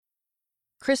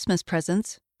Christmas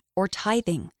Presents or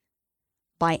Tithing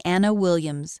by Anna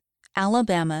Williams,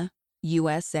 Alabama,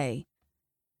 USA.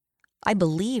 I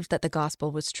believed that the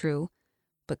gospel was true,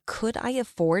 but could I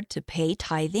afford to pay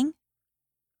tithing?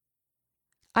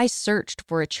 I searched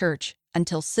for a church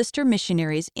until sister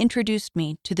missionaries introduced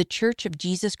me to the Church of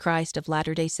Jesus Christ of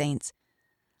Latter-day Saints.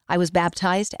 I was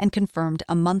baptized and confirmed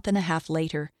a month and a half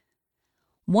later.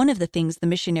 One of the things the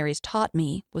missionaries taught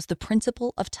me was the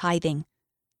principle of tithing.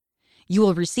 You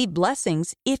will receive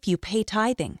blessings if you pay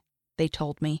tithing, they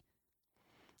told me.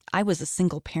 I was a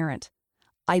single parent.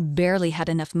 I barely had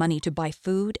enough money to buy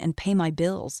food and pay my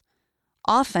bills.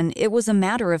 Often it was a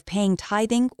matter of paying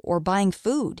tithing or buying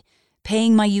food,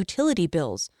 paying my utility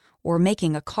bills, or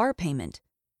making a car payment.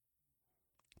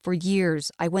 For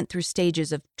years, I went through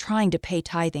stages of trying to pay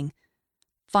tithing.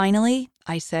 Finally,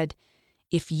 I said,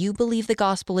 if you believe the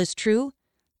gospel is true,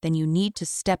 then you need to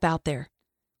step out there.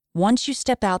 Once you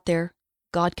step out there,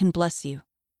 God can bless you.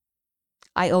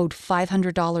 I owed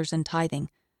 $500 in tithing,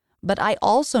 but I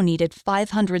also needed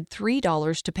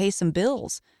 $503 to pay some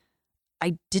bills.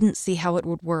 I didn't see how it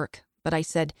would work, but I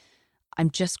said, I'm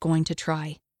just going to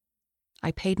try.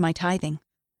 I paid my tithing.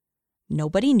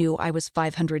 Nobody knew I was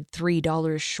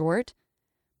 $503 short,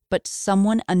 but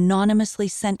someone anonymously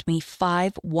sent me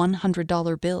 5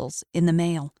 $100 bills in the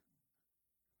mail.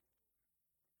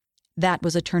 That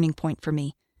was a turning point for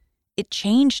me. It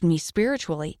changed me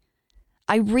spiritually.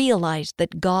 I realized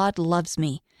that God loves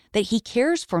me, that He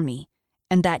cares for me,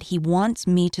 and that He wants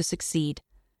me to succeed.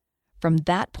 From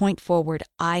that point forward,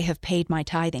 I have paid my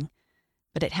tithing,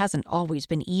 but it hasn't always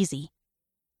been easy.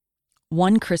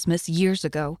 One Christmas years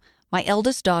ago, my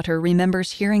eldest daughter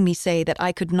remembers hearing me say that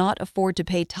I could not afford to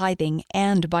pay tithing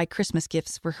and buy Christmas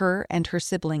gifts for her and her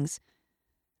siblings.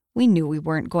 We knew we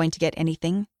weren't going to get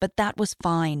anything, but that was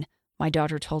fine, my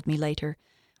daughter told me later.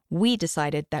 We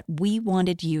decided that we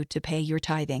wanted you to pay your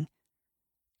tithing.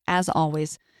 As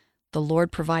always, the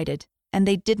Lord provided, and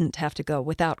they didn't have to go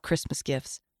without Christmas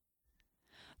gifts.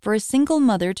 For a single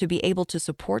mother to be able to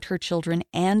support her children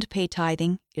and pay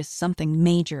tithing is something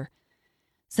major.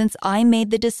 Since I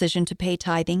made the decision to pay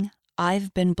tithing,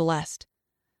 I've been blessed.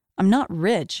 I'm not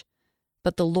rich,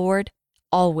 but the Lord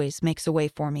always makes a way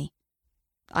for me.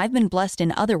 I've been blessed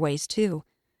in other ways too.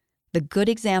 The good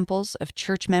examples of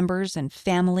church members and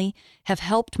family have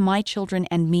helped my children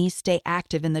and me stay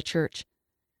active in the church.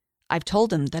 I've told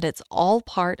them that it's all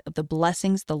part of the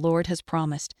blessings the Lord has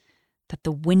promised, that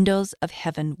the windows of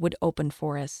heaven would open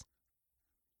for us.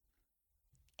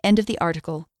 End of the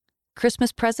article.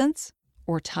 Christmas Presents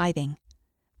or Tithing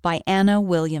by Anna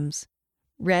Williams.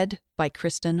 Read by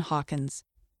Kristen Hawkins.